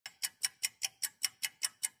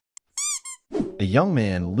A young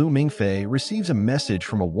man, Lu Mingfei, receives a message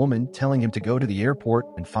from a woman telling him to go to the airport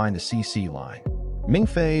and find the CC line.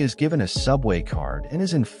 Mingfei is given a subway card and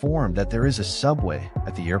is informed that there is a subway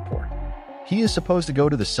at the airport. He is supposed to go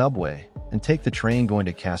to the subway and take the train going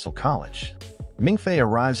to Castle College. Mingfei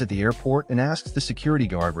arrives at the airport and asks the security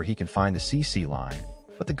guard where he can find the CC line,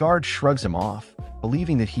 but the guard shrugs him off,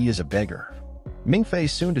 believing that he is a beggar. Mingfei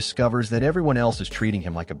soon discovers that everyone else is treating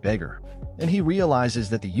him like a beggar, and he realizes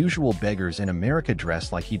that the usual beggars in America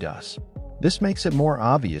dress like he does. This makes it more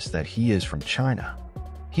obvious that he is from China.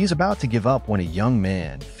 He is about to give up when a young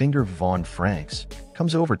man, Finger von Franks,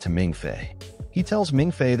 comes over to Mingfei. He tells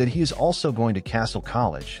Mingfei that he is also going to Castle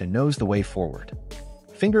College and knows the way forward.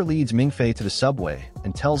 Finger leads Mingfei to the subway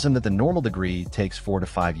and tells him that the normal degree takes 4 to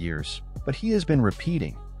 5 years, but he has been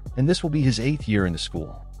repeating, and this will be his 8th year in the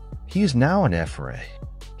school. He is now an FRA.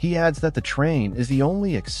 He adds that the train is the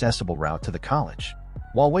only accessible route to the college.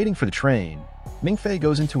 While waiting for the train, Mingfei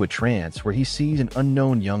goes into a trance where he sees an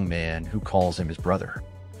unknown young man who calls him his brother.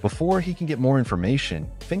 Before he can get more information,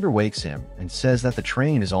 Finger wakes him and says that the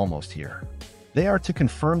train is almost here. They are to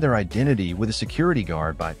confirm their identity with a security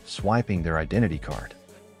guard by swiping their identity card.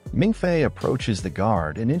 Mingfei approaches the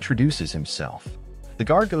guard and introduces himself. The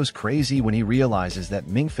guard goes crazy when he realizes that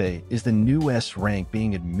Mingfei is the new S rank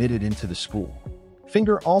being admitted into the school.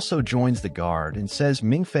 Finger also joins the guard and says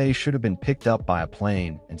Mingfei should have been picked up by a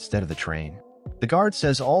plane instead of the train. The guard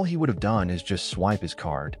says all he would have done is just swipe his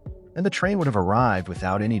card, and the train would have arrived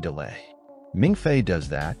without any delay. Mingfei does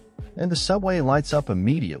that, and the subway lights up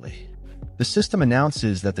immediately. The system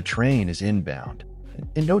announces that the train is inbound.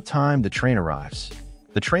 In no time, the train arrives.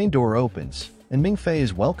 The train door opens, and Mingfei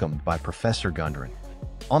is welcomed by Professor Gundren.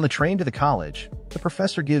 On the train to the college, the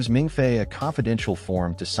professor gives Mingfei a confidential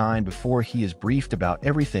form to sign before he is briefed about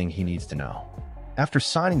everything he needs to know. After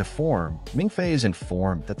signing the form, Mingfei is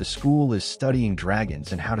informed that the school is studying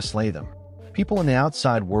dragons and how to slay them. People in the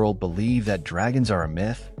outside world believe that dragons are a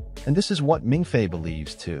myth, and this is what Mingfei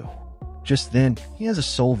believes too. Just then, he has a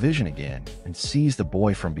soul vision again and sees the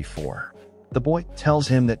boy from before. The boy tells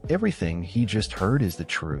him that everything he just heard is the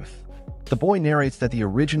truth. The boy narrates that the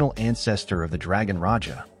original ancestor of the Dragon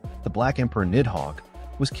Raja, the Black Emperor Nidhogg,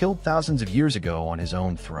 was killed thousands of years ago on his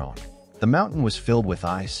own throne. The mountain was filled with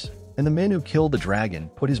ice, and the men who killed the dragon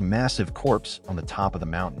put his massive corpse on the top of the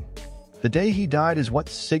mountain. The day he died is what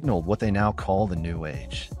signaled what they now call the New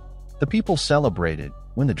Age. The people celebrated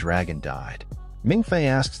when the dragon died. Mingfei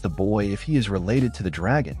asks the boy if he is related to the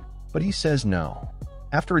dragon, but he says no.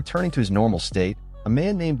 After returning to his normal state, a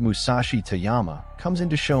man named Musashi Toyama comes in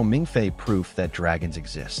to show Mingfei proof that dragons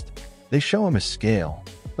exist. They show him a scale,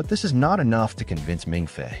 but this is not enough to convince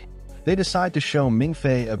Mingfei. They decide to show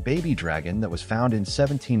Mingfei a baby dragon that was found in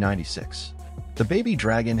 1796. The baby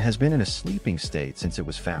dragon has been in a sleeping state since it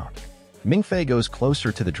was found. Mingfei goes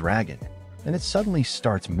closer to the dragon, and it suddenly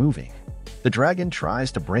starts moving. The dragon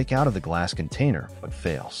tries to break out of the glass container, but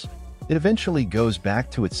fails. It eventually goes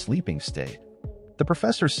back to its sleeping state. The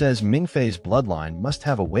professor says Mingfei's bloodline must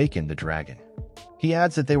have awakened the dragon. He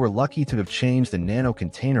adds that they were lucky to have changed the nano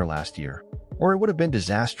container last year, or it would have been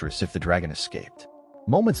disastrous if the dragon escaped.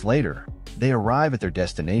 Moments later, they arrive at their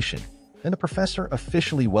destination, and the professor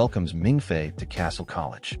officially welcomes Mingfei to Castle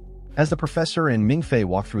College. As the professor and Mingfei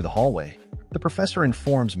walk through the hallway, the professor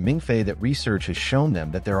informs Mingfei that research has shown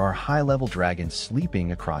them that there are high-level dragons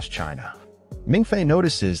sleeping across China. Mingfei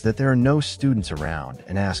notices that there are no students around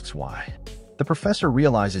and asks why. The professor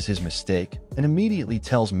realizes his mistake and immediately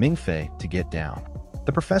tells Mingfei to get down.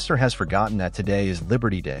 The professor has forgotten that today is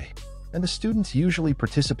Liberty Day, and the students usually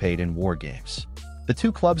participate in war games. The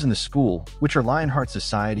two clubs in the school, which are Lionheart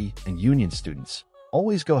Society and Union students,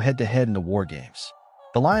 always go head-to-head in the war games.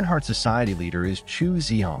 The Lionheart Society leader is Chu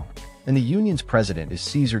Zihong, and the Union's president is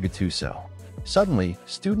Caesar Gattuso. Suddenly,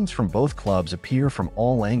 students from both clubs appear from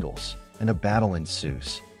all angles, and a battle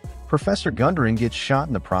ensues. Professor Gundren gets shot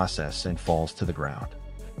in the process and falls to the ground.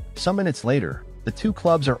 Some minutes later, the two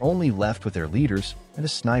clubs are only left with their leaders and a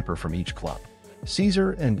sniper from each club.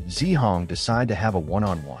 Caesar and Zihong decide to have a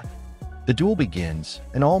one-on-one. The duel begins,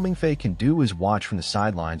 and all Mingfei can do is watch from the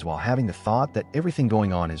sidelines while having the thought that everything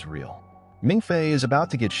going on is real. Mingfei is about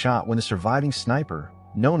to get shot when the surviving sniper,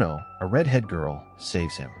 Nono, a redhead girl,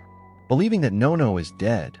 saves him. Believing that Nono is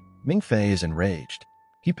dead, Mingfei is enraged.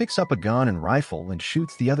 He picks up a gun and rifle and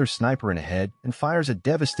shoots the other sniper in the head and fires a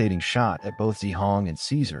devastating shot at both Zihong and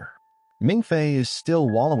Caesar. Mingfei is still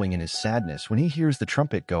wallowing in his sadness when he hears the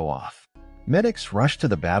trumpet go off. Medics rush to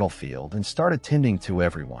the battlefield and start attending to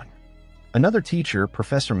everyone. Another teacher,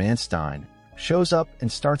 Professor Manstein, shows up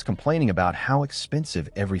and starts complaining about how expensive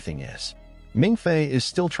everything is. Mingfei is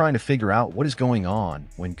still trying to figure out what is going on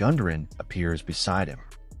when Gundren appears beside him.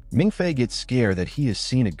 Mingfei gets scared that he has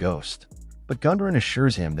seen a ghost, but Gundren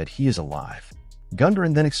assures him that he is alive.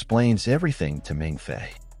 Gundren then explains everything to Mingfei.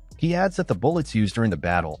 He adds that the bullets used during the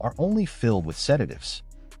battle are only filled with sedatives.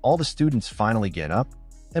 All the students finally get up,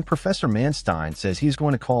 and Professor Manstein says he is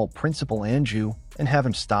going to call Principal Anju and have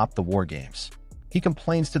him stop the war games. He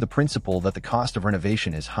complains to the principal that the cost of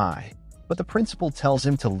renovation is high, but the principal tells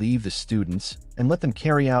him to leave the students and let them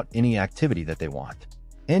carry out any activity that they want.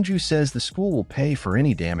 Anju says the school will pay for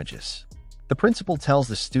any damages. The principal tells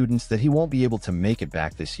the students that he won't be able to make it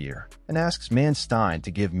back this year and asks Manstein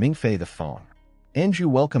to give Mingfei the phone. Anju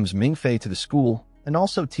welcomes Mingfei to the school and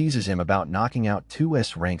also teases him about knocking out two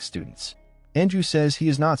S-rank students. Anju says he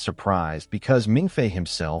is not surprised because Mingfei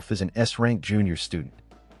himself is an S-rank junior student.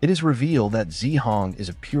 It is revealed that Zihong is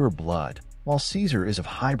of pure blood, while Caesar is of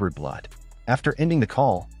hybrid blood. After ending the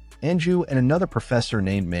call, Anju and another professor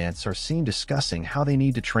named Mance are seen discussing how they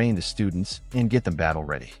need to train the students and get them battle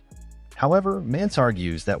ready. However, Mance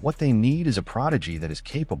argues that what they need is a prodigy that is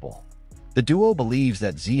capable. The duo believes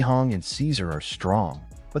that Zihong and Caesar are strong,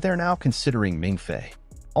 but they are now considering Mingfei.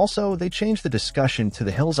 Also, they change the discussion to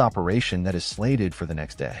the Hills operation that is slated for the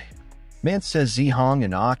next day. Mance says Zihong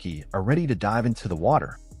and Aki are ready to dive into the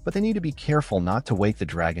water, but they need to be careful not to wake the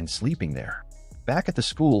dragon sleeping there. Back at the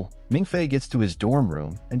school, Mingfei gets to his dorm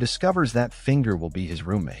room and discovers that Finger will be his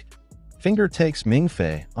roommate. Finger takes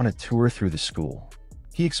Mingfei on a tour through the school.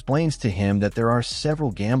 He explains to him that there are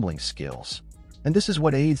several gambling skills, and this is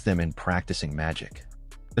what aids them in practicing magic.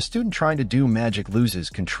 A student trying to do magic loses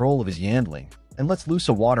control of his Yandling and lets loose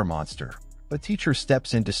a water monster, but teacher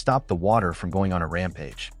steps in to stop the water from going on a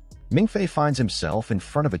rampage. Mingfei finds himself in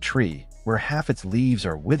front of a tree where half its leaves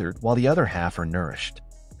are withered while the other half are nourished.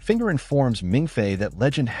 Finger informs Mingfei that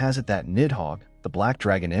legend has it that Nidhogg, the Black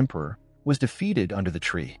Dragon Emperor, was defeated under the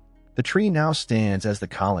tree. The tree now stands as the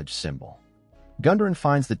college symbol. Gundren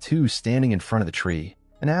finds the two standing in front of the tree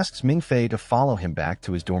and asks Mingfei to follow him back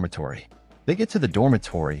to his dormitory. They get to the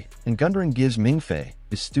dormitory, and Gundren gives Mingfei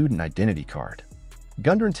his student identity card.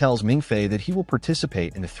 Gundren tells Mingfei that he will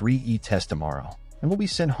participate in the 3E test tomorrow and will be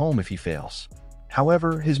sent home if he fails.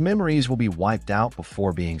 However, his memories will be wiped out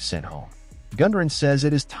before being sent home. Gundren says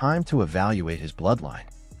it is time to evaluate his bloodline.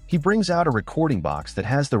 He brings out a recording box that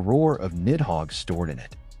has the roar of Nidhogg stored in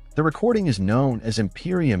it. The recording is known as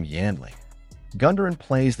Imperium Yandling. Gundren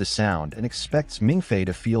plays the sound and expects Mingfei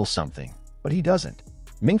to feel something, but he doesn't.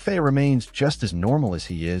 Mingfei remains just as normal as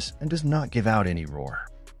he is and does not give out any roar.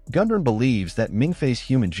 Gundren believes that Mingfei's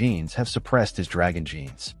human genes have suppressed his dragon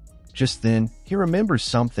genes. Just then, he remembers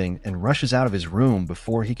something and rushes out of his room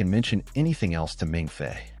before he can mention anything else to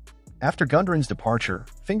Mingfei. After Gundren's departure,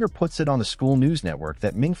 Finger puts it on the school news network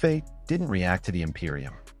that Mingfei didn't react to the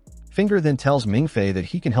Imperium. Finger then tells Mingfei that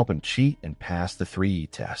he can help him cheat and pass the 3E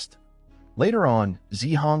test. Later on,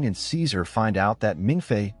 Zihong and Caesar find out that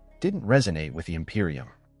Mingfei didn't resonate with the Imperium.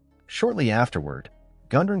 Shortly afterward,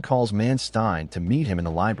 Gundren calls Manstein to meet him in the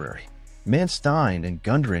library. Manstein and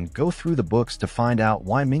Gundren go through the books to find out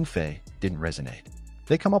why Mingfei didn't resonate.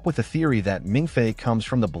 They come up with a theory that Mingfei comes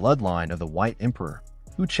from the bloodline of the White Emperor,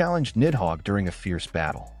 who challenged Nidhogg during a fierce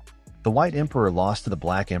battle. The White Emperor lost to the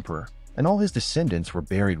Black Emperor, and all his descendants were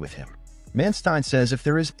buried with him. Manstein says if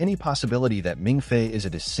there is any possibility that Mingfei is a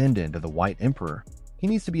descendant of the White Emperor, he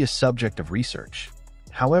needs to be a subject of research.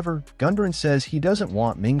 However, Gundren says he doesn't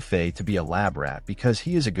want Mingfei to be a lab rat because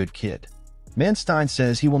he is a good kid. Manstein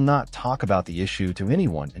says he will not talk about the issue to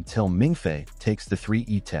anyone until Mingfei takes the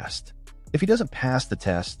 3E test. If he doesn't pass the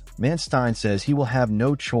test, Manstein says he will have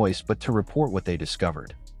no choice but to report what they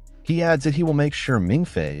discovered. He adds that he will make sure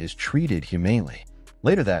Mingfei is treated humanely.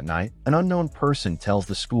 Later that night, an unknown person tells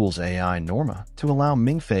the school's AI Norma to allow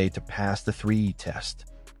Mingfei to pass the 3E test.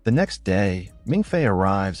 The next day, Mingfei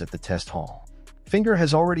arrives at the test hall. Finger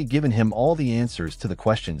has already given him all the answers to the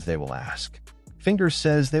questions they will ask. Finger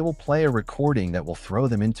says they will play a recording that will throw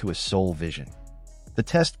them into a soul vision. The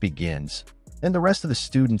test begins, and the rest of the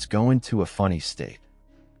students go into a funny state.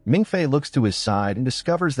 Mingfei looks to his side and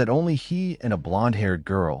discovers that only he and a blonde-haired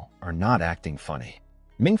girl are not acting funny.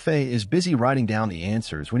 Mingfei is busy writing down the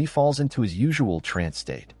answers when he falls into his usual trance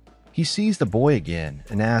state. He sees the boy again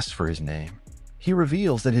and asks for his name. He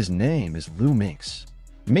reveals that his name is Lu Minx.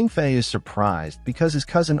 Mingfei is surprised because his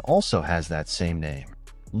cousin also has that same name.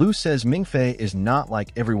 Lu says Mingfei is not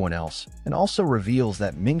like everyone else and also reveals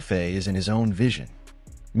that Mingfei is in his own vision.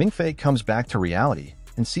 Mingfei comes back to reality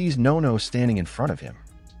and sees Nono standing in front of him.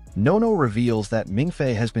 Nono reveals that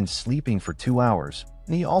Mingfei has been sleeping for 2 hours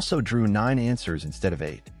and he also drew 9 answers instead of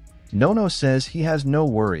 8. Nono says he has no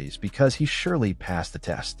worries because he surely passed the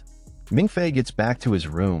test. Mingfei gets back to his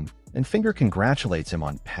room, and Finger congratulates him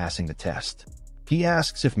on passing the test. He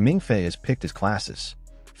asks if Mingfei has picked his classes.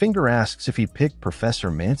 Finger asks if he picked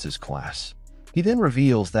Professor Mance's class. He then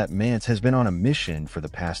reveals that Mance has been on a mission for the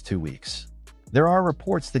past 2 weeks. There are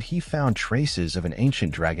reports that he found traces of an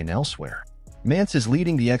ancient dragon elsewhere. Mance is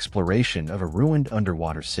leading the exploration of a ruined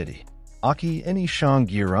underwater city. Aki and Ishang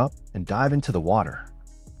gear up and dive into the water.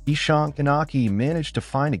 Ishang and Aki manage to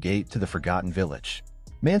find a gate to the Forgotten Village.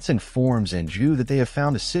 Mance informs Anju that they have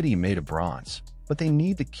found a city made of bronze, but they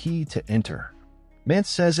need the key to enter. Mance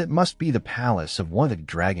says it must be the palace of one of the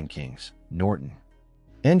Dragon Kings, Norton.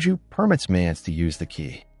 Anju permits Mance to use the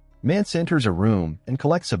key. Mance enters a room and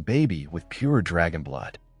collects a baby with pure dragon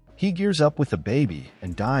blood. He gears up with the baby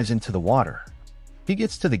and dives into the water. He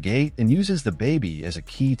gets to the gate and uses the baby as a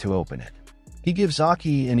key to open it. He gives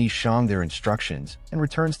Aki and Ishang their instructions and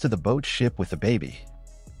returns to the boat ship with the baby.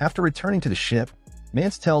 After returning to the ship,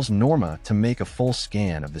 Mance tells Norma to make a full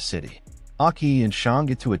scan of the city. Aki and Shang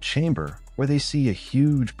get to a chamber where they see a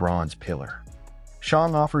huge bronze pillar.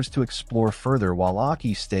 Shang offers to explore further while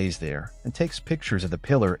Aki stays there and takes pictures of the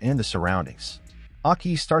pillar and the surroundings.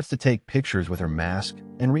 Aki starts to take pictures with her mask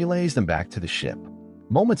and relays them back to the ship.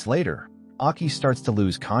 Moments later, Aki starts to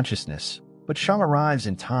lose consciousness, but Shang arrives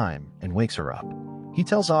in time and wakes her up. He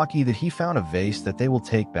tells Aki that he found a vase that they will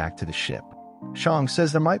take back to the ship. Shang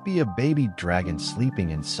says there might be a baby dragon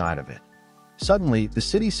sleeping inside of it. Suddenly, the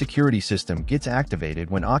city's security system gets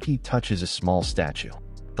activated when Aki touches a small statue.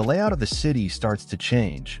 The layout of the city starts to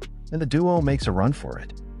change, and the duo makes a run for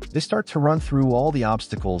it. They start to run through all the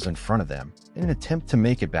obstacles in front of them in an attempt to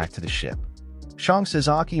make it back to the ship. Shang says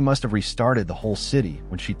Aki must have restarted the whole city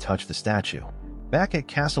when she touched the statue. Back at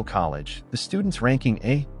Castle College, the students ranking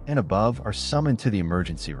A and above are summoned to the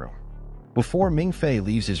emergency room. Before Mingfei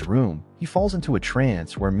leaves his room, he falls into a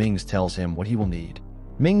trance where Mings tells him what he will need.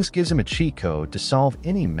 Mings gives him a cheat code to solve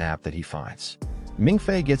any map that he finds.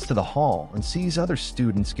 Mingfei gets to the hall and sees other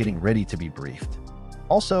students getting ready to be briefed.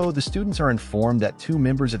 Also, the students are informed that 2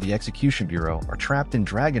 members of the Execution Bureau are trapped in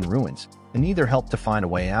dragon ruins and need their help to find a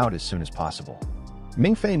way out as soon as possible.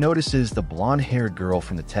 Mingfei notices the blonde-haired girl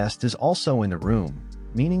from the test is also in the room,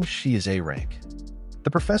 meaning she is A rank.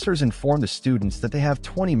 The professors inform the students that they have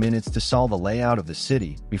 20 minutes to solve a layout of the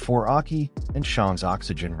city before Aki and Shang's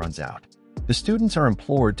oxygen runs out. The students are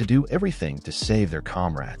implored to do everything to save their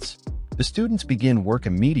comrades. The students begin work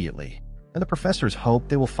immediately, and the professors hope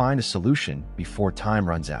they will find a solution before time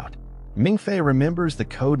runs out. Mingfei remembers the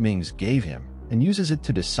code Mings gave him and uses it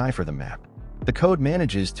to decipher the map. The code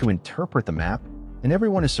manages to interpret the map, and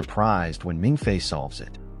everyone is surprised when Mingfei solves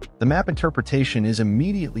it. The map interpretation is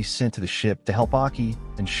immediately sent to the ship to help Aki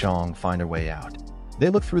and Shang find their way out. They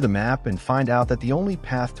look through the map and find out that the only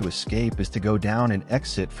path to escape is to go down and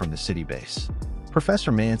exit from the city base.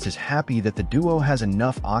 Professor Mance is happy that the duo has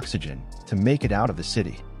enough oxygen to make it out of the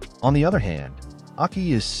city. On the other hand,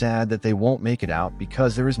 Aki is sad that they won't make it out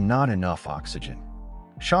because there is not enough oxygen.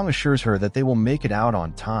 Shang assures her that they will make it out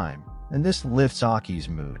on time, and this lifts Aki's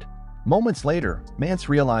mood. Moments later, Mance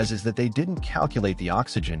realizes that they didn't calculate the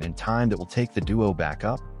oxygen in time that will take the duo back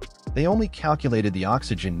up. They only calculated the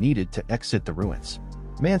oxygen needed to exit the ruins.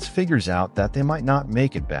 Mance figures out that they might not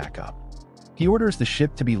make it back up. He orders the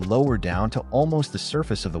ship to be lowered down to almost the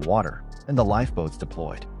surface of the water, and the lifeboats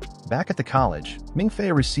deployed. Back at the college,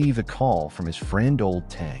 Mingfei receives a call from his friend Old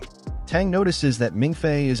Tang. Tang notices that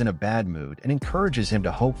Mingfei is in a bad mood and encourages him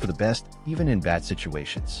to hope for the best even in bad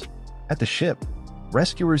situations. At the ship,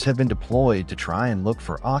 rescuers have been deployed to try and look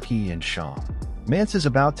for Aki and Shang. Mance is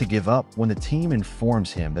about to give up when the team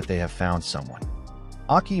informs him that they have found someone.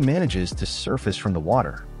 Aki manages to surface from the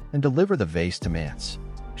water and deliver the vase to Mance.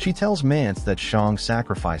 She tells Mance that Shang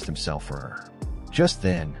sacrificed himself for her. Just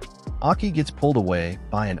then, Aki gets pulled away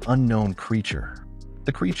by an unknown creature.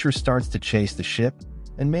 The creature starts to chase the ship,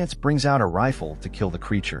 and Mance brings out a rifle to kill the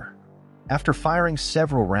creature. After firing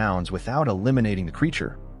several rounds without eliminating the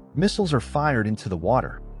creature, missiles are fired into the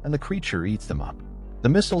water, and the creature eats them up. The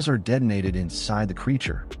missiles are detonated inside the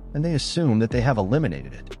creature, and they assume that they have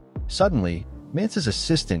eliminated it. Suddenly, Mance's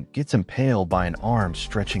assistant gets impaled by an arm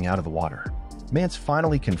stretching out of the water. Mance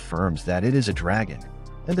finally confirms that it is a dragon,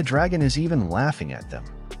 and the dragon is even laughing at them.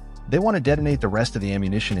 They want to detonate the rest of the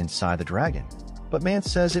ammunition inside the dragon, but Mance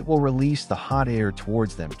says it will release the hot air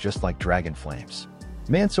towards them just like dragon flames.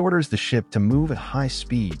 Mance orders the ship to move at high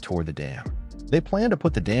speed toward the dam. They plan to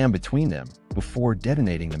put the dam between them before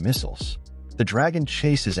detonating the missiles. The dragon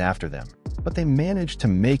chases after them, but they manage to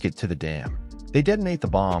make it to the dam. They detonate the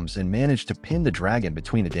bombs and manage to pin the dragon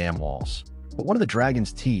between the dam walls. But one of the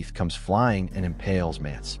dragon's teeth comes flying and impales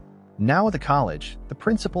Mance. Now at the college, the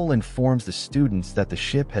principal informs the students that the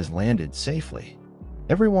ship has landed safely.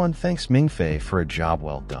 Everyone thanks Mingfei for a job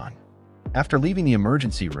well done. After leaving the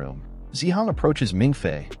emergency room, Zihang approaches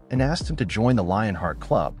Mingfei and asks him to join the Lionheart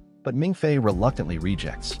Club, but Mingfei reluctantly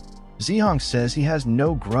rejects. Zihang says he has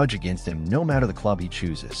no grudge against him no matter the club he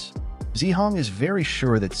chooses. Zihang is very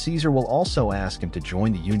sure that Caesar will also ask him to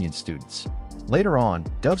join the Union students. Later on,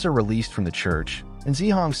 doves are released from the church, and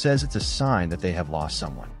Zihang says it's a sign that they have lost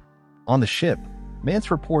someone. On the ship,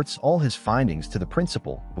 Mance reports all his findings to the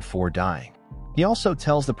principal before dying. He also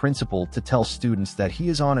tells the principal to tell students that he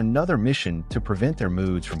is on another mission to prevent their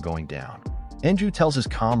moods from going down. Enju tells his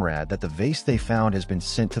comrade that the vase they found has been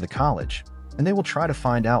sent to the college, and they will try to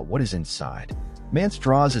find out what is inside. Mance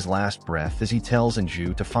draws his last breath as he tells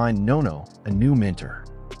Enju to find Nono, a new mentor.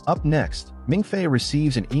 Up next, Mingfei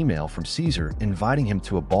receives an email from Caesar inviting him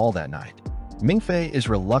to a ball that night. Mingfei is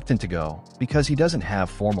reluctant to go because he doesn't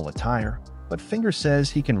have formal attire, but Finger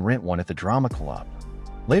says he can rent one at the drama club.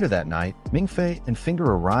 Later that night, Mingfei and Finger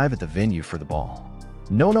arrive at the venue for the ball.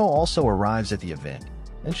 Nono also arrives at the event,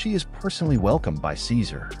 and she is personally welcomed by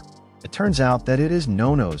Caesar. It turns out that it is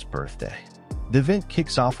Nono's birthday. The event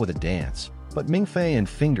kicks off with a dance, but Mingfei and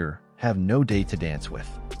Finger have no date to dance with.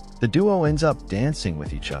 The duo ends up dancing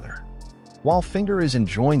with each other. While Finger is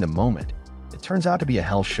enjoying the moment, it turns out to be a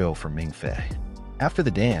hell show for Mingfei. After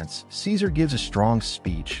the dance, Caesar gives a strong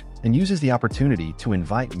speech and uses the opportunity to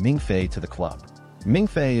invite Mingfei to the club.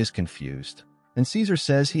 Mingfei is confused, and Caesar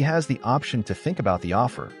says he has the option to think about the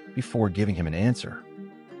offer before giving him an answer.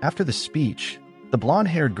 After the speech, the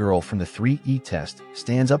blonde-haired girl from the 3E test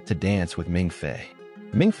stands up to dance with Mingfei.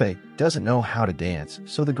 Mingfei doesn't know how to dance,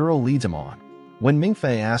 so the girl leads him on. When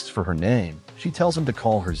Mingfei asks for her name, she tells him to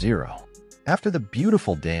call her Zero. After the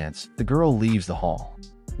beautiful dance, the girl leaves the hall.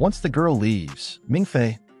 Once the girl leaves,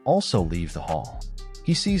 Mingfei also leaves the hall.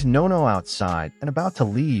 He sees Nono outside and about to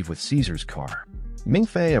leave with Caesar's car.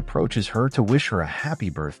 Mingfei approaches her to wish her a happy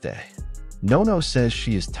birthday. Nono says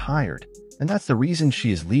she is tired, and that's the reason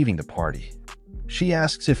she is leaving the party. She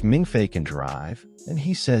asks if Mingfei can drive, and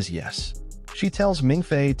he says yes. She tells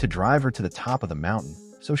Mingfei to drive her to the top of the mountain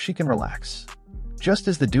so she can relax. Just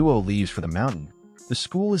as the duo leaves for the mountain, the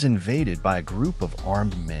school is invaded by a group of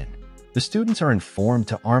armed men. The students are informed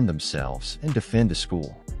to arm themselves and defend the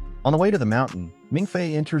school. On the way to the mountain,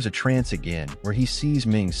 Mingfei enters a trance again where he sees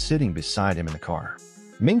Ming sitting beside him in the car.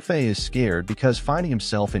 Mingfei is scared because finding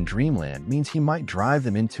himself in dreamland means he might drive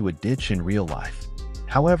them into a ditch in real life.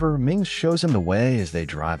 However, Ming shows him the way as they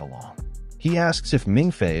drive along. He asks if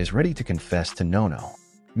Mingfei is ready to confess to Nono.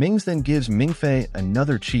 Mings then gives Mingfei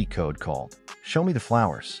another cheat code called Show Me the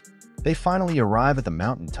Flowers. They finally arrive at the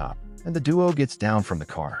mountaintop, and the duo gets down from the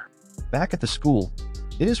car. Back at the school,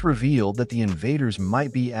 it is revealed that the invaders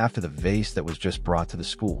might be after the vase that was just brought to the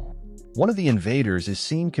school. One of the invaders is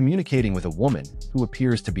seen communicating with a woman who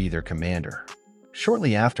appears to be their commander.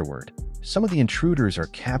 Shortly afterward, some of the intruders are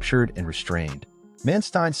captured and restrained.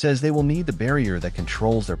 Manstein says they will need the barrier that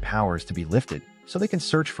controls their powers to be lifted so they can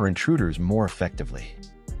search for intruders more effectively.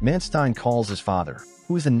 Manstein calls his father,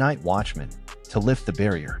 who is the night watchman, to lift the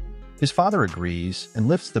barrier. His father agrees and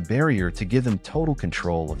lifts the barrier to give them total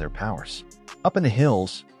control of their powers. Up in the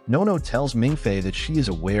hills, Nono tells Mingfei that she is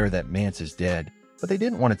aware that Mance is dead, but they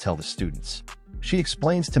didn't want to tell the students. She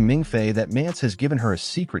explains to Mingfei that Mance has given her a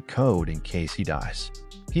secret code in case he dies.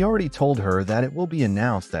 He already told her that it will be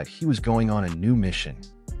announced that he was going on a new mission.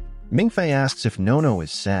 Mingfei asks if Nono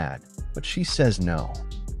is sad, but she says no.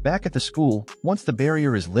 Back at the school, once the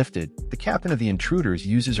barrier is lifted, the captain of the intruders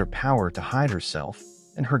uses her power to hide herself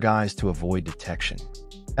and her guys to avoid detection.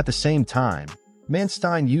 At the same time,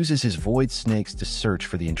 Manstein uses his void snakes to search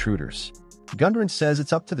for the intruders. Gundren says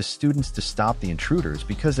it's up to the students to stop the intruders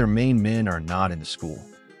because their main men are not in the school.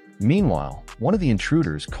 Meanwhile, one of the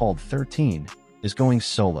intruders, called 13, is going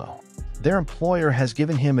solo. Their employer has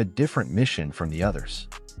given him a different mission from the others.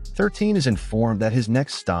 13 is informed that his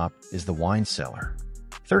next stop is the wine cellar.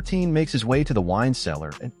 13 makes his way to the wine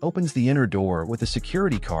cellar and opens the inner door with a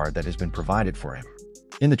security card that has been provided for him.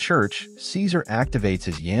 In the church, Caesar activates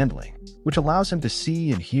his Yandling, which allows him to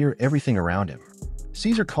see and hear everything around him.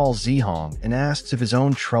 Caesar calls Zihong and asks if his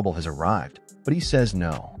own trouble has arrived, but he says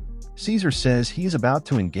no. Caesar says he is about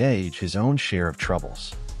to engage his own share of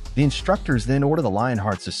troubles. The instructors then order the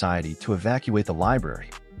Lionheart Society to evacuate the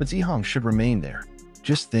library, but Zihong should remain there.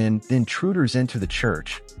 Just then, the intruders enter the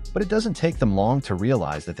church, but it doesn't take them long to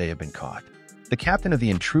realize that they have been caught. The captain of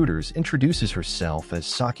the intruders introduces herself as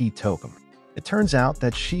Saki Tokum. It turns out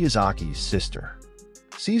that she is Aki's sister.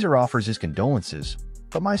 Caesar offers his condolences,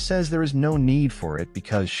 but Mai says there is no need for it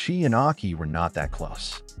because she and Aki were not that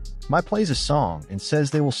close. Mai plays a song and says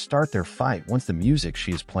they will start their fight once the music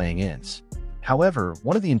she is playing ends. However,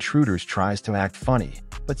 one of the intruders tries to act funny,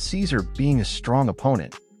 but Caesar, being a strong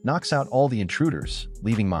opponent, knocks out all the intruders,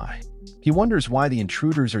 leaving Mai. He wonders why the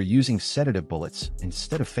intruders are using sedative bullets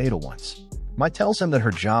instead of fatal ones. Mai tells him that her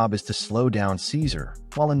job is to slow down Caesar,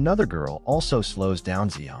 while another girl also slows down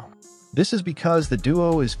Ziyang. This is because the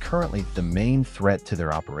duo is currently the main threat to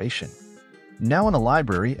their operation. Now in the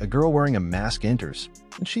library, a girl wearing a mask enters,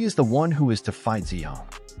 and she is the one who is to fight Ziyang.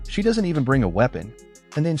 She doesn't even bring a weapon,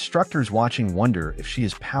 and the instructors watching wonder if she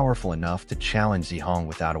is powerful enough to challenge Ziyang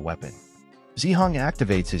without a weapon. Ziyang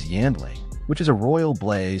activates his Yandling, which is a royal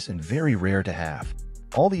blaze and very rare to have.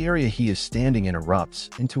 All the area he is standing in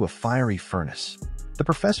erupts into a fiery furnace. The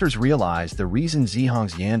professors realize the reason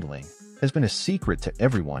Ziyang's Yandling has been a secret to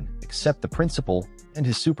everyone except the principal and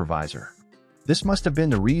his supervisor. This must have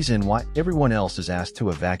been the reason why everyone else is asked to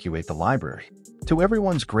evacuate the library. To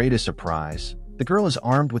everyone's greatest surprise, the girl is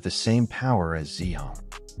armed with the same power as Ziyang.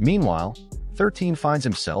 Meanwhile, 13 finds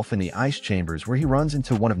himself in the ice chambers where he runs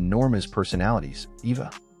into one of Norma's personalities,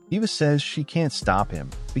 Eva. Eva says she can't stop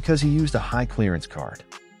him because he used a high clearance card.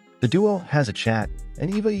 The duo has a chat,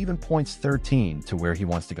 and Eva even points 13 to where he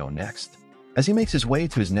wants to go next. As he makes his way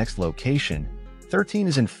to his next location, 13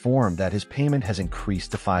 is informed that his payment has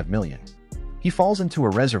increased to 5 million. He falls into a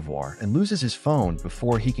reservoir and loses his phone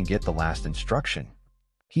before he can get the last instruction.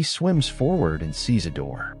 He swims forward and sees a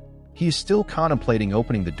door. He is still contemplating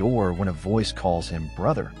opening the door when a voice calls him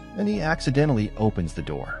brother, and he accidentally opens the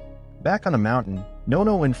door. Back on the mountain,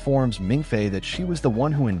 Nono informs Mingfei that she was the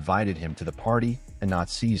one who invited him to the party and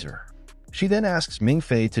not Caesar. She then asks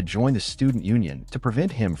Mingfei to join the student union to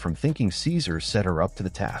prevent him from thinking Caesar set her up to the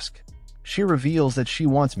task. She reveals that she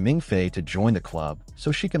wants Mingfei to join the club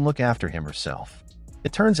so she can look after him herself.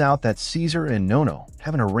 It turns out that Caesar and Nono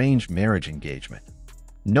have an arranged marriage engagement.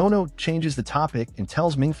 Nono changes the topic and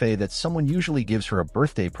tells Mingfei that someone usually gives her a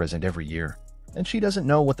birthday present every year, and she doesn't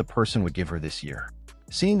know what the person would give her this year.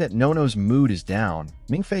 Seeing that Nono's mood is down,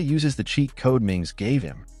 Mingfei uses the cheat code Mings gave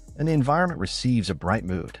him, and the environment receives a bright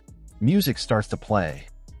mood. Music starts to play,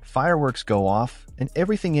 fireworks go off, and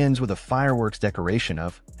everything ends with a fireworks decoration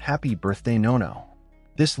of Happy Birthday Nono.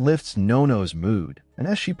 This lifts Nono's mood, and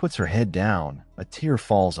as she puts her head down, a tear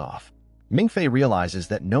falls off. Mingfei realizes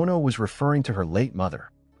that Nono was referring to her late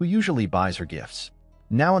mother, who usually buys her gifts.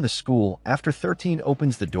 Now in the school, after 13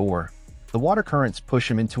 opens the door, the water currents push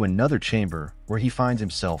him into another chamber where he finds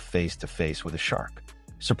himself face to face with a shark.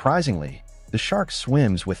 Surprisingly, the shark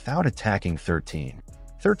swims without attacking 13.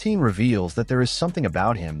 13 reveals that there is something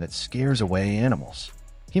about him that scares away animals.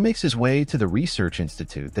 He makes his way to the research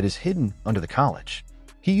institute that is hidden under the college.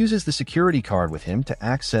 He uses the security card with him to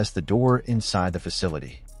access the door inside the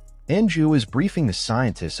facility. Anju is briefing the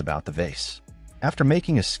scientists about the vase. After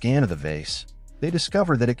making a scan of the vase, they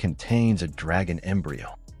discover that it contains a dragon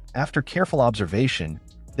embryo. After careful observation,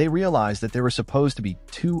 they realize that there were supposed to be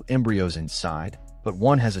 2 embryos inside, but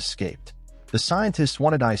one has escaped. The scientists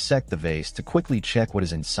want to dissect the vase to quickly check what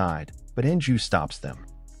is inside, but Anju stops them.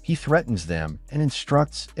 He threatens them and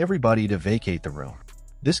instructs everybody to vacate the room.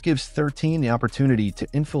 This gives 13 the opportunity to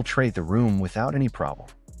infiltrate the room without any problem.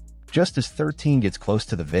 Just as 13 gets close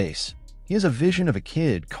to the vase, he has a vision of a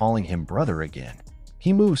kid calling him brother again.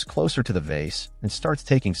 He moves closer to the vase and starts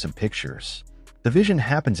taking some pictures. The vision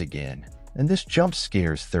happens again, and this jump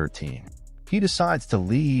scares 13. He decides to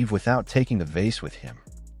leave without taking the vase with him.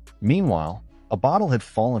 Meanwhile, a bottle had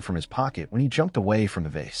fallen from his pocket when he jumped away from the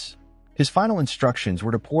vase. His final instructions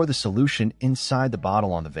were to pour the solution inside the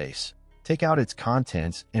bottle on the vase, take out its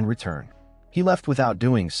contents, and return. He left without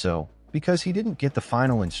doing so because he didn't get the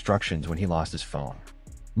final instructions when he lost his phone.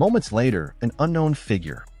 Moments later, an unknown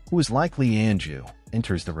figure, who is likely Anju,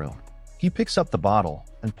 enters the room. He picks up the bottle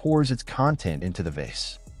and pours its content into the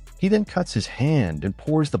vase. He then cuts his hand and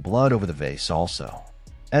pours the blood over the vase also.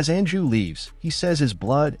 As Anju leaves, he says his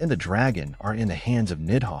blood and the dragon are in the hands of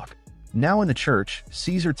Nidhogg. Now in the church,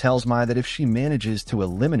 Caesar tells Mai that if she manages to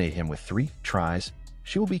eliminate him with 3 tries,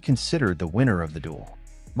 she will be considered the winner of the duel.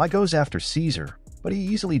 Mai goes after Caesar, but he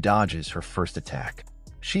easily dodges her first attack.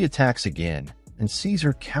 She attacks again, and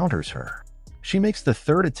Caesar counters her. She makes the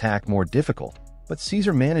 3rd attack more difficult, but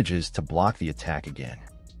Caesar manages to block the attack again.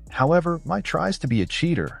 However, Mai tries to be a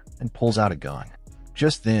cheater and pulls out a gun.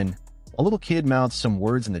 Just then, a little kid mouths some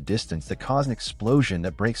words in the distance that cause an explosion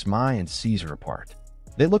that breaks Mai and Caesar apart.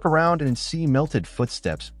 They look around and see melted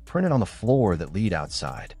footsteps printed on the floor that lead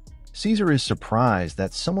outside. Caesar is surprised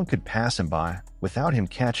that someone could pass him by without him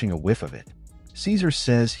catching a whiff of it. Caesar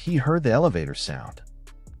says he heard the elevator sound.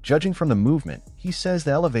 Judging from the movement, he says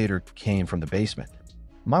the elevator came from the basement.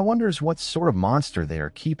 Mai wonders what sort of monster they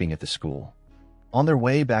are keeping at the school. On their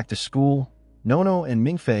way back to school, Nono and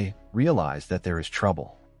Mingfei realize that there is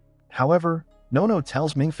trouble. However, Nono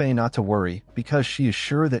tells Mingfei not to worry because she is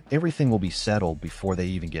sure that everything will be settled before they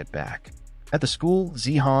even get back. At the school,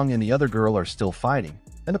 Zihong and the other girl are still fighting,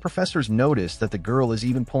 and the professors notice that the girl is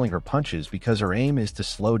even pulling her punches because her aim is to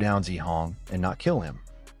slow down Zihong and not kill him.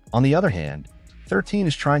 On the other hand, 13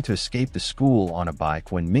 is trying to escape the school on a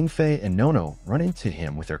bike when Mingfei and Nono run into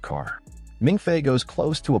him with their car. Mingfei goes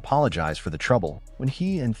close to apologize for the trouble when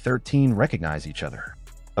he and 13 recognize each other.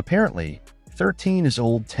 Apparently, 13 is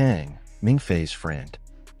old Tang, Mingfei's friend.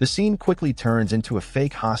 The scene quickly turns into a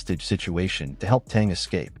fake hostage situation to help Tang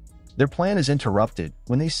escape. Their plan is interrupted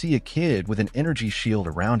when they see a kid with an energy shield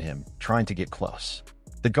around him trying to get close.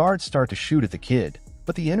 The guards start to shoot at the kid,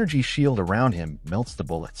 but the energy shield around him melts the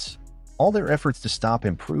bullets. All their efforts to stop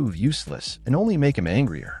him prove useless and only make him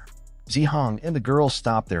angrier. Zihong and the girl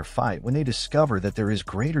stop their fight when they discover that there is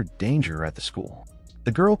greater danger at the school.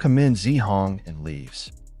 The girl commends Zihong and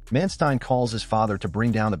leaves. Manstein calls his father to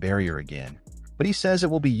bring down the barrier again, but he says it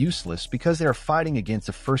will be useless because they are fighting against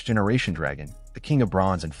a first-generation dragon, the King of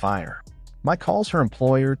Bronze and Fire. Mai calls her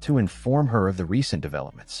employer to inform her of the recent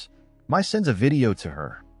developments. Mai sends a video to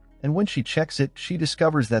her, and when she checks it, she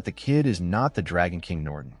discovers that the kid is not the Dragon King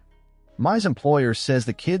Norton. Mai's employer says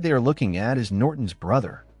the kid they are looking at is Norton's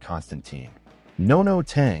brother, Constantine. Nono,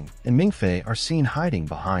 Tang, and Mingfei are seen hiding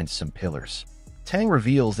behind some pillars. Tang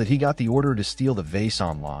reveals that he got the order to steal the vase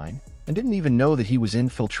online and didn't even know that he was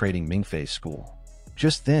infiltrating Mingfei's school.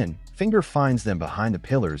 Just then, Finger finds them behind the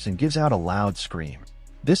pillars and gives out a loud scream.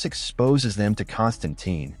 This exposes them to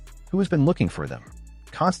Constantine, who has been looking for them.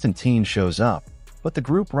 Constantine shows up, but the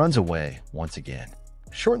group runs away once again.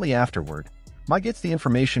 Shortly afterward, Mai gets the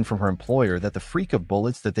information from her employer that the freak of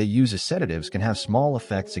bullets that they use as sedatives can have small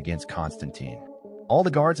effects against Constantine. All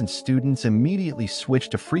the guards and students immediately switch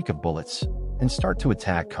to freak of bullets and start to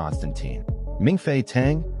attack Constantine. Mingfei,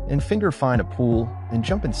 Tang, and Finger find a pool and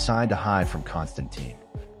jump inside to hide from Constantine.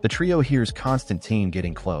 The trio hears Constantine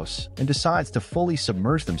getting close and decides to fully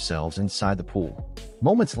submerge themselves inside the pool.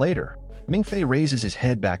 Moments later, Mingfei raises his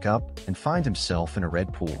head back up and finds himself in a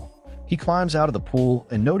red pool. He climbs out of the pool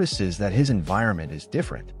and notices that his environment is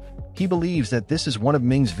different. He believes that this is one of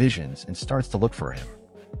Ming's visions and starts to look for him.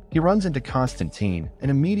 He runs into Constantine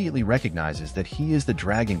and immediately recognizes that he is the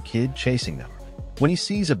Dragon Kid chasing them. When he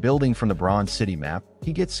sees a building from the Bronze City map,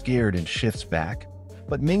 he gets scared and shifts back,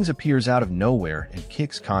 but Mings appears out of nowhere and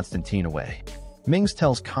kicks Constantine away. Mings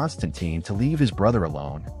tells Constantine to leave his brother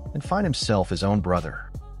alone and find himself his own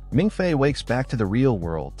brother. Mingfei wakes back to the real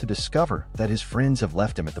world to discover that his friends have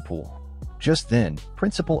left him at the pool. Just then,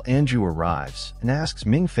 Principal Anju arrives and asks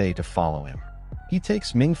Mingfei to follow him. He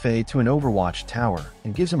takes Mingfei to an Overwatch tower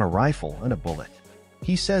and gives him a rifle and a bullet.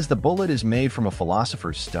 He says the bullet is made from a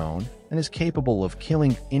Philosopher's Stone and is capable of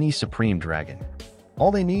killing any Supreme Dragon.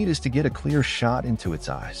 All they need is to get a clear shot into its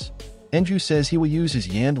eyes. Anju says he will use his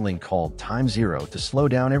Yandling called Time Zero to slow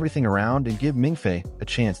down everything around and give Mingfei a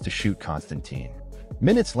chance to shoot Constantine.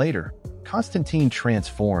 Minutes later, Constantine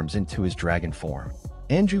transforms into his dragon form.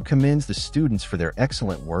 Anju commends the students for their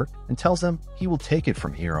excellent work and tells them he will take it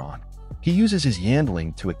from here on. He uses his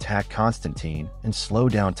Yandling to attack Constantine and slow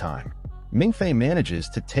down time. Mingfei manages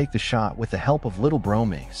to take the shot with the help of Little Bro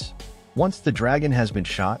Mings. Once the dragon has been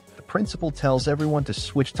shot, the principal tells everyone to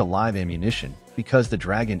switch to live ammunition because the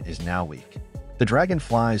dragon is now weak. The dragon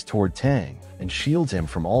flies toward Tang and shields him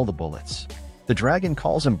from all the bullets. The dragon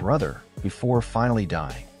calls him brother before finally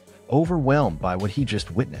dying. Overwhelmed by what he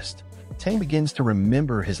just witnessed, Tang begins to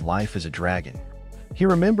remember his life as a dragon. He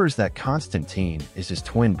remembers that Constantine is his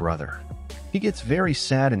twin brother. He gets very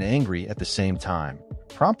sad and angry at the same time,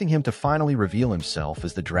 prompting him to finally reveal himself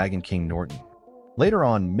as the Dragon King Norton. Later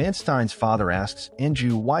on, Manstein's father asks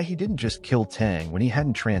Anju why he didn't just kill Tang when he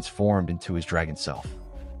hadn't transformed into his dragon self.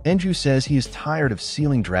 Anju says he is tired of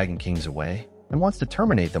sealing Dragon Kings away and wants to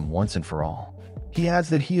terminate them once and for all. He adds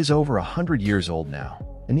that he is over 100 years old now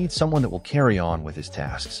and needs someone that will carry on with his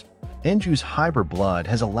tasks. Anju's hyper blood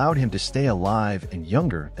has allowed him to stay alive and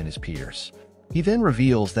younger than his peers. He then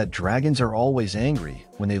reveals that dragons are always angry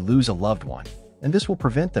when they lose a loved one, and this will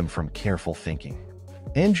prevent them from careful thinking.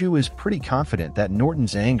 Anju is pretty confident that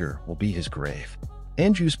Norton's anger will be his grave.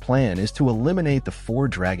 Anju's plan is to eliminate the 4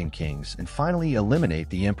 Dragon Kings and finally eliminate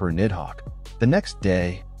the Emperor Nidhogg. The next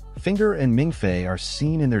day, Finger and Mingfei are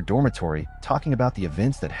seen in their dormitory talking about the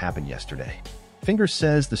events that happened yesterday. Finger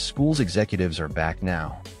says the school's executives are back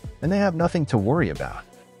now, and they have nothing to worry about.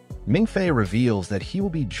 Mingfei reveals that he will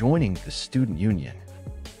be joining the student union.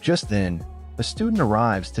 Just then, a student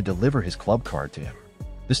arrives to deliver his club card to him.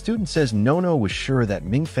 The The student says Nono was sure that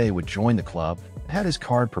Mingfei would join the club and had his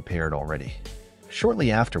card prepared already. Shortly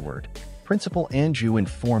afterward, Principal Anju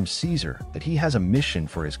informs Caesar that he has a mission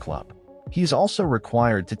for his club. He is also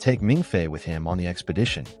required to take Mingfei with him on the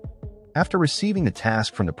expedition. After receiving the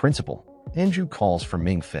task from the principal, Anju calls for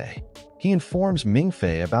Mingfei. He informs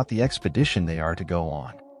Mingfei about the expedition they are to go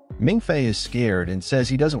on. Mingfei is scared and says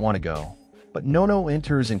he doesn't want to go, but Nono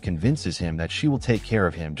enters and convinces him that she will take care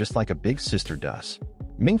of him just like a big sister does.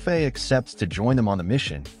 Mingfei accepts to join them on the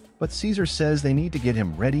mission, but Caesar says they need to get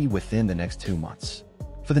him ready within the next 2 months.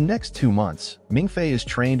 For the next 2 months, Mingfei is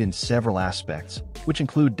trained in several aspects, which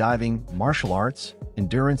include diving, martial arts,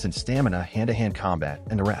 endurance and stamina, hand-to-hand combat,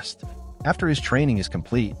 and the rest. After his training is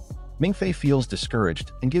complete, Mingfei feels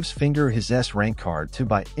discouraged and gives Finger his S-rank card to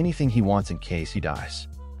buy anything he wants in case he dies.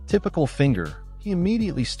 Typical Finger, he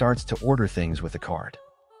immediately starts to order things with the card.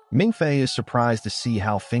 Mingfei is surprised to see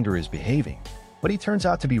how Finger is behaving, but he turns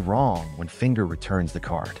out to be wrong when Finger returns the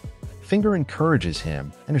card. Finger encourages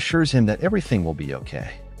him and assures him that everything will be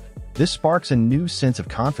okay. This sparks a new sense of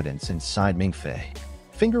confidence inside Mingfei.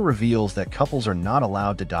 Finger reveals that couples are not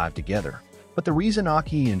allowed to dive together, but the reason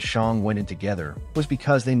Aki and Shang went in together was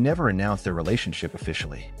because they never announced their relationship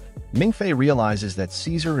officially. Mingfei realizes that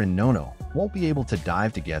Caesar and Nono won't be able to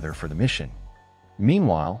dive together for the mission.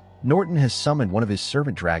 Meanwhile, Norton has summoned one of his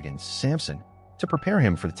servant dragons, Samson, to prepare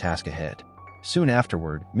him for the task ahead. Soon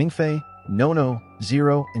afterward, Mingfei, Nono,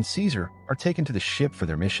 Zero, and Caesar are taken to the ship for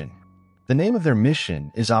their mission. The name of their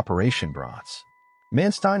mission is Operation Bronze.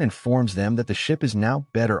 Manstein informs them that the ship is now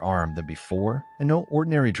better armed than before and no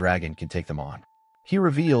ordinary dragon can take them on. He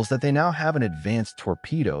reveals that they now have an advanced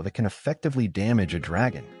torpedo that can effectively damage a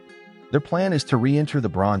dragon. Their plan is to re-enter the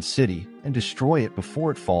Bronze City and destroy it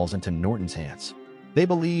before it falls into Norton's hands. They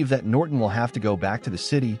believe that Norton will have to go back to the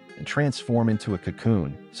city and transform into a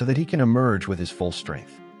cocoon so that he can emerge with his full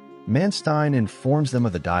strength. Manstein informs them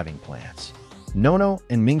of the diving plans. Nono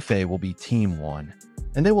and Mingfei will be Team 1,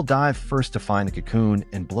 and they will dive first to find the cocoon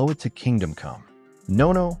and blow it to Kingdom Come.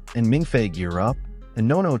 Nono and Mingfei gear up, and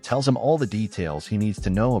Nono tells him all the details he needs to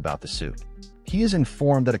know about the suit. He is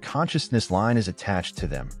informed that a consciousness line is attached to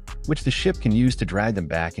them, which the ship can use to drag them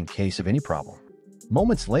back in case of any problem.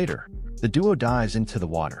 Moments later, the duo dives into the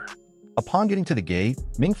water. Upon getting to the gate,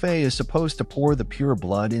 Mingfei is supposed to pour the pure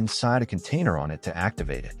blood inside a container on it to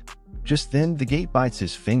activate it. Just then, the gate bites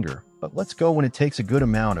his finger, but lets go when it takes a good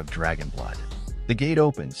amount of dragon blood. The gate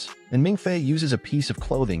opens, and Mingfei uses a piece of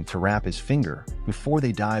clothing to wrap his finger before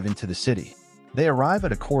they dive into the city. They arrive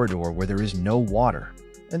at a corridor where there is no water,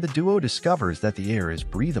 and the duo discovers that the air is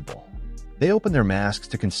breathable. They open their masks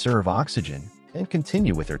to conserve oxygen and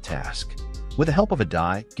continue with their task. With the help of a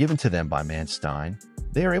die given to them by Manstein,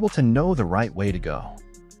 they are able to know the right way to go.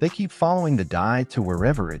 They keep following the die to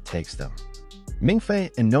wherever it takes them.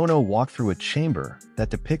 Mingfei and Nono walk through a chamber that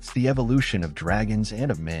depicts the evolution of dragons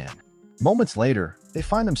and of man. Moments later, they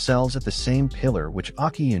find themselves at the same pillar which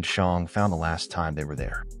Aki and Shang found the last time they were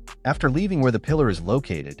there. After leaving where the pillar is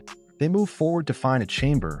located, they move forward to find a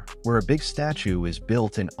chamber where a big statue is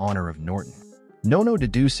built in honor of Norton. Nono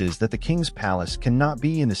deduces that the king's palace cannot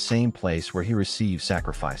be in the same place where he receives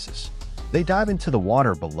sacrifices. They dive into the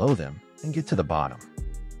water below them and get to the bottom.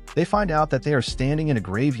 They find out that they are standing in a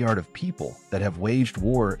graveyard of people that have waged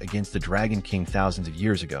war against the Dragon King thousands of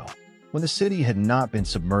years ago, when the city had not been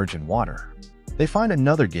submerged in water. They find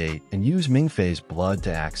another gate and use Mingfei's blood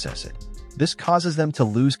to access it. This causes them to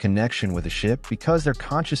lose connection with the ship because their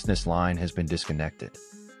consciousness line has been disconnected.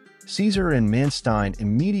 Caesar and Manstein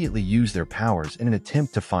immediately use their powers in an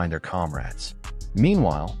attempt to find their comrades.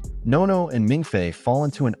 Meanwhile, Nono and Mingfei fall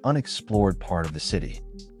into an unexplored part of the city.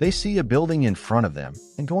 They see a building in front of them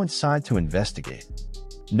and go inside to investigate.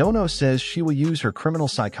 Nono says she will use her criminal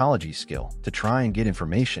psychology skill to try and get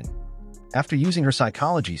information. After using her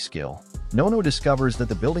psychology skill, Nono discovers that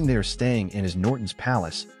the building they are staying in is Norton's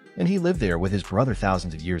palace, and he lived there with his brother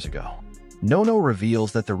thousands of years ago. Nono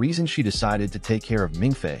reveals that the reason she decided to take care of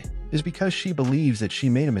Mingfei is because she believes that she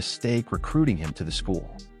made a mistake recruiting him to the school.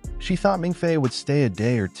 She thought Mingfei would stay a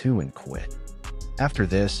day or two and quit. After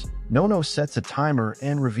this, Nono sets a timer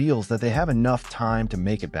and reveals that they have enough time to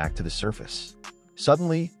make it back to the surface.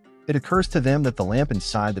 Suddenly, it occurs to them that the lamp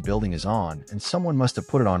inside the building is on and someone must have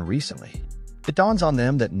put it on recently. It dawns on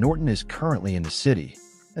them that Norton is currently in the city,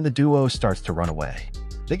 and the duo starts to run away.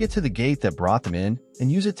 They get to the gate that brought them in and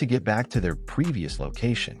use it to get back to their previous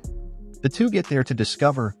location. The two get there to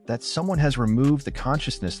discover that someone has removed the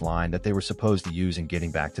consciousness line that they were supposed to use in getting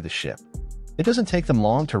back to the ship. It doesn't take them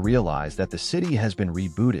long to realize that the city has been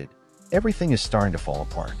rebooted. Everything is starting to fall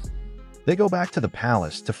apart. They go back to the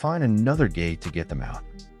palace to find another gate to get them out.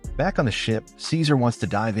 Back on the ship, Caesar wants to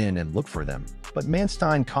dive in and look for them, but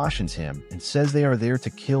Manstein cautions him and says they are there to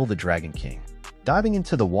kill the Dragon King. Diving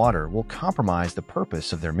into the water will compromise the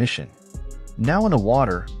purpose of their mission. Now in the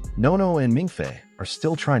water, Nono and Mingfei are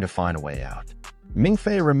still trying to find a way out.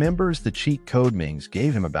 Mingfei remembers the cheat code Mings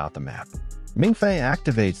gave him about the map. Mingfei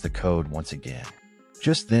activates the code once again.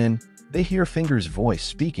 Just then, they hear Finger's voice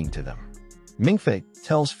speaking to them. Mingfei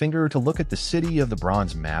tells Finger to look at the city of the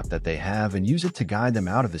bronze map that they have and use it to guide them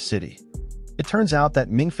out of the city. It turns out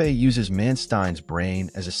that Mingfei uses Manstein's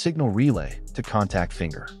brain as a signal relay to contact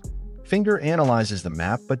Finger. Finger analyzes the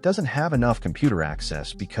map but doesn't have enough computer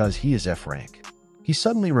access because he is F rank. He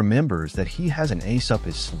suddenly remembers that he has an ace up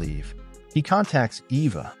his sleeve. He contacts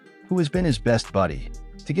Eva, who has been his best buddy,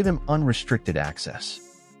 to give him unrestricted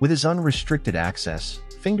access. With his unrestricted access,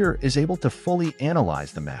 Finger is able to fully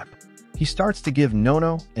analyze the map. He starts to give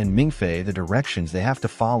Nono and Mingfei the directions they have to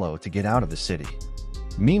follow to get out of the city.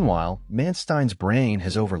 Meanwhile, Manstein's brain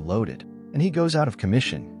has overloaded, and he goes out of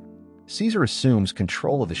commission. Caesar assumes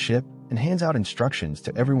control of the ship and hands out instructions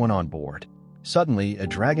to everyone on board. Suddenly, a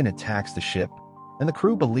dragon attacks the ship, and the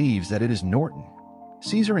crew believes that it is Norton.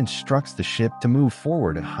 Caesar instructs the ship to move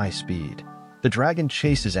forward at high speed. The dragon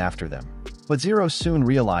chases after them, but Zero soon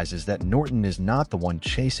realizes that Norton is not the one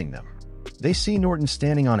chasing them. They see Norton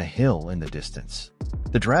standing on a hill in the distance.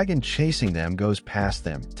 The dragon chasing them goes past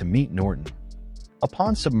them to meet Norton.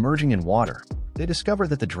 Upon submerging in water, they discover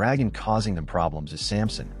that the dragon causing them problems is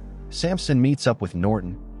Samson. Samson meets up with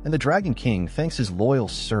Norton, and the Dragon King thanks his loyal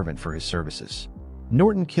servant for his services.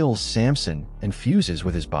 Norton kills Samson and fuses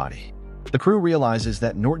with his body. The crew realizes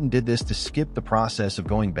that Norton did this to skip the process of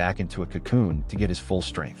going back into a cocoon to get his full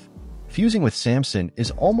strength. Fusing with Samson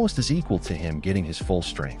is almost as equal to him getting his full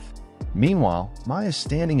strength. Meanwhile, Maya is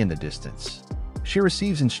standing in the distance. She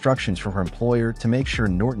receives instructions from her employer to make sure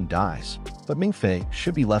Norton dies, but Mingfei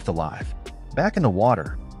should be left alive. Back in the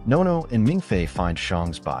water, Nono and Mingfei find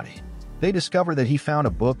Shang's body. They discover that he found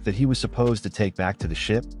a book that he was supposed to take back to the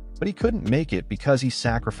ship, but he couldn't make it because he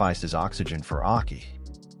sacrificed his oxygen for Aki.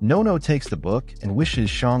 Nono takes the book and wishes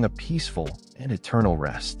Shang a peaceful and eternal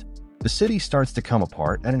rest. The city starts to come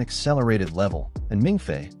apart at an accelerated level, and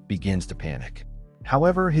Mingfei begins to panic.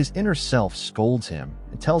 However, his inner self scolds him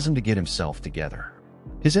and tells him to get himself together.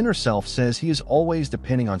 His inner self says he is always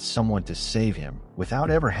depending on someone to save him without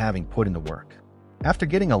ever having put in the work. After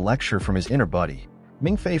getting a lecture from his inner buddy,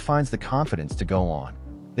 Mingfei finds the confidence to go on.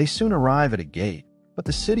 They soon arrive at a gate, but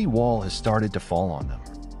the city wall has started to fall on them.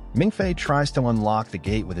 Mingfei tries to unlock the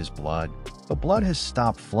gate with his blood, but blood has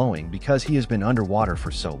stopped flowing because he has been underwater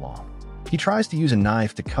for so long. He tries to use a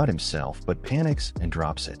knife to cut himself, but panics and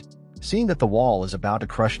drops it. Seeing that the wall is about to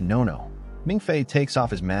crush Nono, Mingfei takes off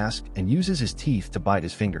his mask and uses his teeth to bite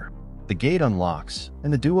his finger. The gate unlocks,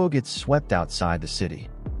 and the duo gets swept outside the city.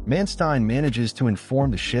 Manstein manages to inform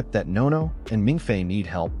the ship that Nono and Mingfei need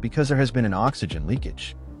help because there has been an oxygen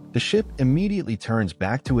leakage. The ship immediately turns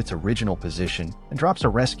back to its original position and drops a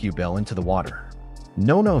rescue bell into the water.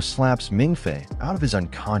 Nono slaps Mingfei out of his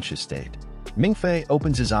unconscious state. Mingfei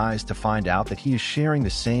opens his eyes to find out that he is sharing the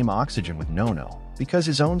same oxygen with Nono because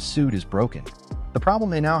his own suit is broken. The problem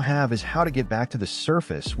they now have is how to get back to the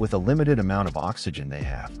surface with a limited amount of oxygen they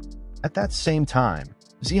have. At that same time,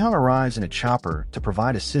 Zihang arrives in a chopper to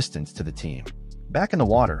provide assistance to the team. Back in the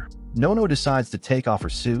water, Nono decides to take off her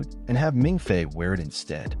suit and have Mingfei wear it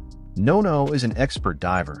instead. Nono is an expert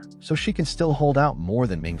diver, so she can still hold out more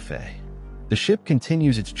than Mingfei. The ship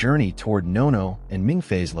continues its journey toward Nono and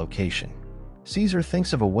Mingfei's location. Caesar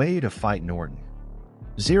thinks of a way to fight Norton.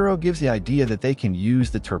 Zero gives the idea that they can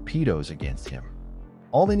use the torpedoes against him.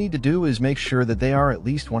 All they need to do is make sure that they are at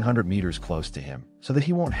least 100 meters close to him, so that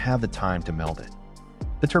he won't have the time to melt it.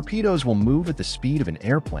 The torpedoes will move at the speed of an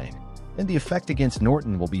airplane, and the effect against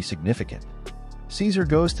Norton will be significant. Caesar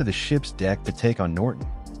goes to the ship's deck to take on Norton.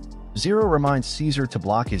 Zero reminds Caesar to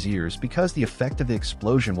block his ears because the effect of the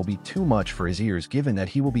explosion will be too much for his ears given that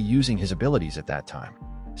he will be using his abilities at that time.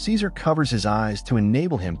 Caesar covers his eyes to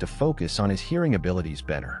enable him to focus on his hearing abilities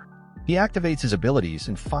better. He activates his abilities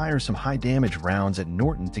and fires some high-damage rounds at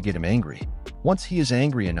Norton to get him angry. Once he is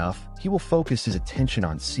angry enough, he will focus his attention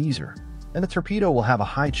on Caesar, and the torpedo will have a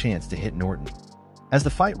high chance to hit Norton. As the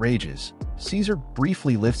fight rages, Caesar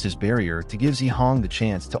briefly lifts his barrier to give Zihang the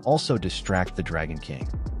chance to also distract the Dragon King.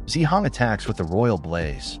 Zihang attacks with the Royal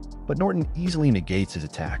Blaze, but Norton easily negates his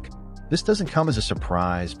attack. This doesn't come as a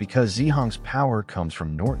surprise because Zihang's power comes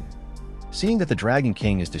from Norton. Seeing that the Dragon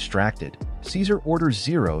King is distracted, Caesar orders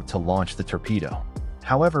Zero to launch the torpedo.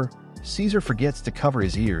 However, Caesar forgets to cover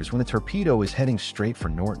his ears when the torpedo is heading straight for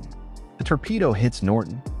Norton. The torpedo hits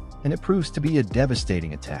Norton, and it proves to be a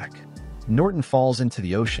devastating attack. Norton falls into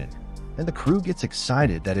the ocean, and the crew gets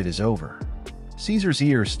excited that it is over. Caesar's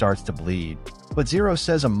ear starts to bleed, but Zero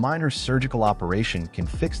says a minor surgical operation can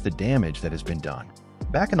fix the damage that has been done.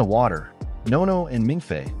 Back in the water, Nono and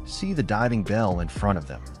Mingfei see the diving bell in front of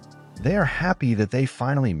them. They are happy that they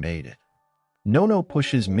finally made it. Nono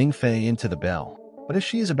pushes Mingfei into the bell, but as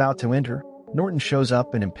she is about to enter, Norton shows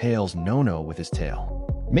up and impales Nono with his tail.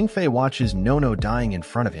 Mingfei watches Nono dying in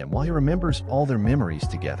front of him while he remembers all their memories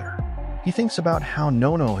together. He thinks about how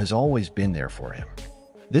Nono has always been there for him.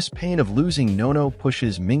 This pain of losing Nono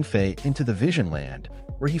pushes Mingfei into the Vision Land,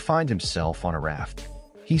 where he finds himself on a raft.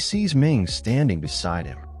 He sees Ming standing beside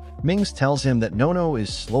him. Ming tells him that Nono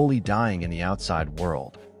is slowly dying in the outside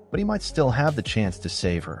world, but he might still have the chance to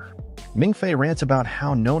save her. Mingfei rants about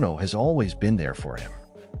how Nono has always been there for him.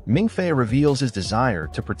 Mingfei reveals his desire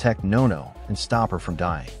to protect Nono and stop her from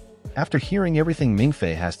dying. After hearing everything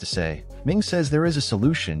Mingfei has to say, Ming says there is a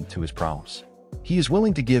solution to his problems. He is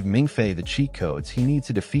willing to give Mingfei the cheat codes he needs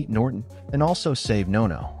to defeat Norton and also save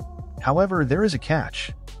Nono. However, there is a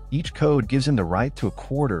catch. Each code gives him the right to a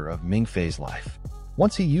quarter of Mingfei's life.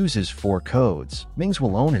 Once he uses 4 codes, Ming's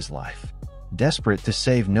will own his life. Desperate to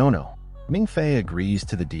save Nono, Mingfei agrees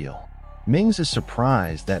to the deal. Ming's is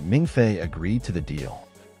surprised that Mingfei agreed to the deal.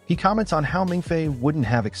 He comments on how Mingfei wouldn't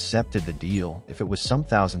have accepted the deal if it was some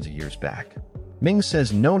thousands of years back. Ming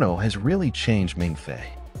says Nono has really changed Mingfei.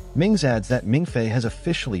 Ming adds that Mingfei has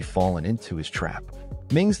officially fallen into his trap.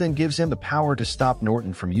 Ming then gives him the power to stop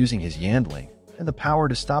Norton from using his Yandling and the power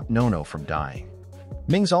to stop Nono from dying.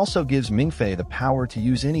 Ming also gives Mingfei the power to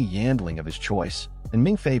use any Yandling of his choice, and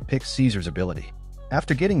Mingfei picks Caesar's ability.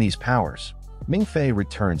 After getting these powers, Mingfei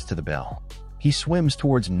returns to the bell. He swims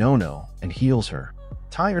towards Nono and heals her,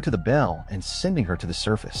 tie her to the bell and sending her to the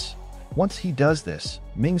surface. Once he does this,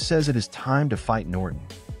 Ming says it is time to fight Norton.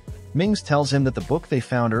 Ming tells him that the book they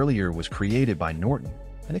found earlier was created by Norton,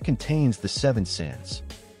 and it contains the 7 sins.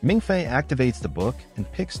 Mingfei activates the book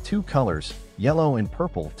and picks 2 colors, yellow and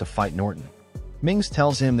purple, to fight Norton. Ming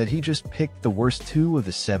tells him that he just picked the worst 2 of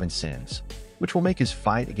the 7 sins, which will make his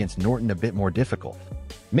fight against Norton a bit more difficult.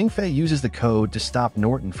 Mingfei uses the code to stop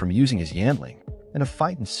Norton from using his Yandling, and a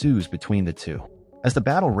fight ensues between the two. As the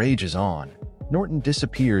battle rages on, Norton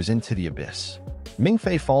disappears into the abyss.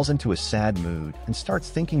 Mingfei falls into a sad mood and starts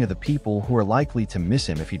thinking of the people who are likely to miss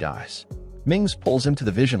him if he dies. Ming pulls him to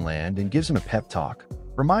the Vision Land and gives him a pep talk,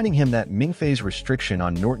 reminding him that Mingfei's restriction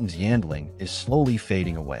on Norton's Yandling is slowly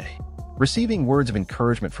fading away. Receiving words of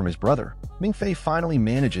encouragement from his brother, Mingfei finally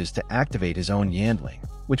manages to activate his own Yandling,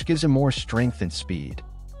 which gives him more strength and speed.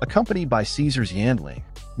 Accompanied by Caesar's Yandling,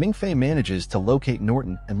 Mingfei manages to locate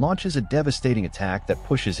Norton and launches a devastating attack that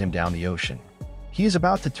pushes him down the ocean. He is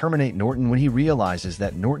about to terminate Norton when he realizes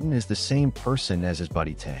that Norton is the same person as his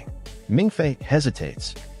buddy Tang. Mingfei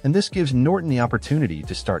hesitates, and this gives Norton the opportunity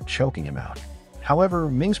to start choking him out. However,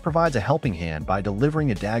 Ming provides a helping hand by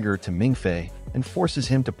delivering a dagger to Mingfei and forces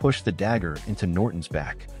him to push the dagger into Norton's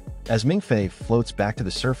back. As Mingfei floats back to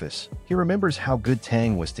the surface, he remembers how good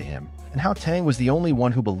Tang was to him, and how Tang was the only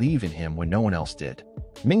one who believed in him when no one else did.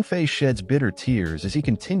 Mingfei sheds bitter tears as he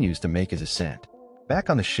continues to make his ascent. Back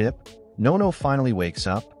on the ship, Nono finally wakes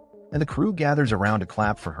up, and the crew gathers around to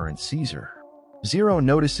clap for her and Caesar. Zero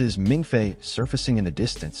notices Mingfei surfacing in the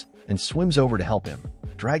distance and swims over to help him,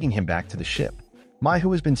 dragging him back to the ship. Mai,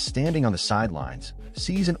 who has been standing on the sidelines,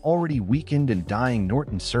 sees an already weakened and dying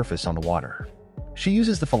Norton surface on the water. She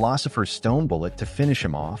uses the Philosopher's Stone bullet to finish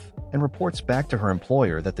him off and reports back to her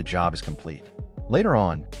employer that the job is complete. Later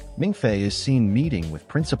on, Mingfei is seen meeting with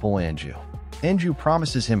Principal Anju. Anju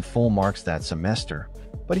promises him full marks that semester,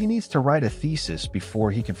 but he needs to write a thesis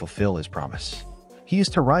before he can fulfill his promise. He is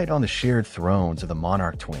to write on the shared thrones of the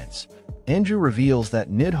Monarch twins. Anju reveals that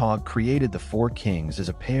Nidhogg created the 4 kings as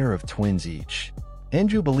a pair of twins each.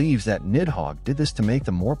 Anju believes that Nidhogg did this to make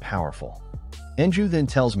them more powerful. Anju then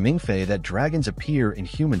tells Mingfei that dragons appear in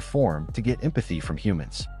human form to get empathy from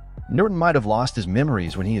humans. Norton might have lost his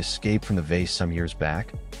memories when he escaped from the vase some years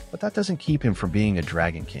back, but that doesn't keep him from being a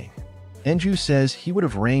Dragon King. Anju says he would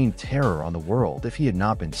have rained terror on the world if he had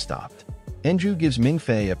not been stopped. Anju gives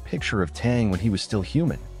Mingfei a picture of Tang when he was still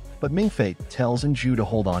human, but Mingfei tells Anju to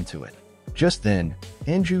hold on to it. Just then,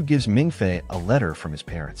 Anju gives Mingfei a letter from his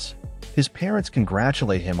parents. His parents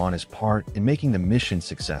congratulate him on his part in making the mission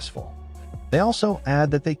successful. They also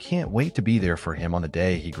add that they can't wait to be there for him on the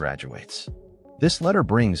day he graduates. This letter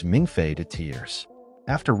brings Mingfei to tears.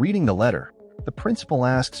 After reading the letter, the principal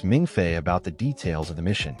asks Mingfei about the details of the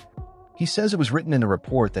mission. He says it was written in the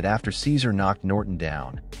report that after Caesar knocked Norton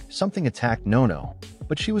down, something attacked Nono,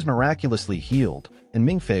 but she was miraculously healed, and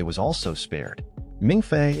Mingfei was also spared.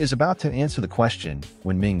 Mingfei is about to answer the question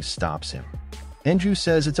when Ming stops him. Anju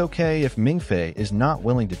says it's okay if Mingfei is not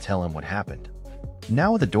willing to tell him what happened.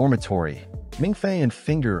 Now at the dormitory, Mingfei and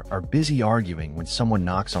Finger are busy arguing when someone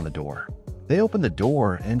knocks on the door. They open the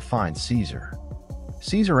door and find Caesar.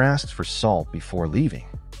 Caesar asks for salt before leaving.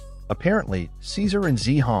 Apparently, Caesar and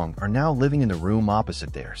Zihong are now living in the room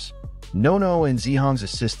opposite theirs. Nono and Zihong's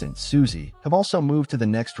assistant, Suzy, have also moved to the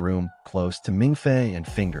next room close to Mingfei and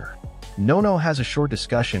Finger. Nono has a short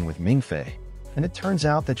discussion with Mingfei, and it turns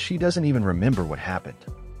out that she doesn't even remember what happened.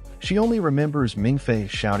 She only remembers Mingfei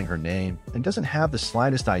shouting her name and doesn't have the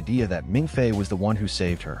slightest idea that Mingfei was the one who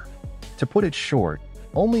saved her. To put it short,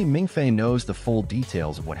 only Mingfei knows the full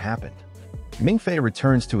details of what happened. Mingfei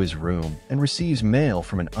returns to his room and receives mail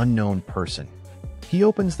from an unknown person. He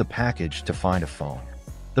opens the package to find a phone.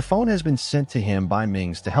 The phone has been sent to him by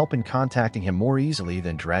Mings to help in contacting him more easily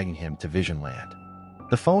than dragging him to Visionland.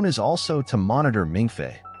 The phone is also to monitor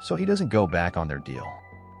Mingfei, so he doesn't go back on their deal.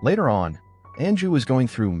 Later on, Anju is going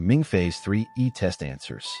through Mingfei's 3 e-test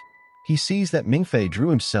answers. He sees that Mingfei drew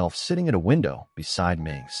himself sitting at a window beside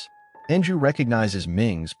Mings. Anju recognizes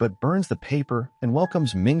Mings but burns the paper and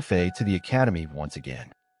welcomes Mingfei to the academy once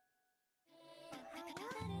again.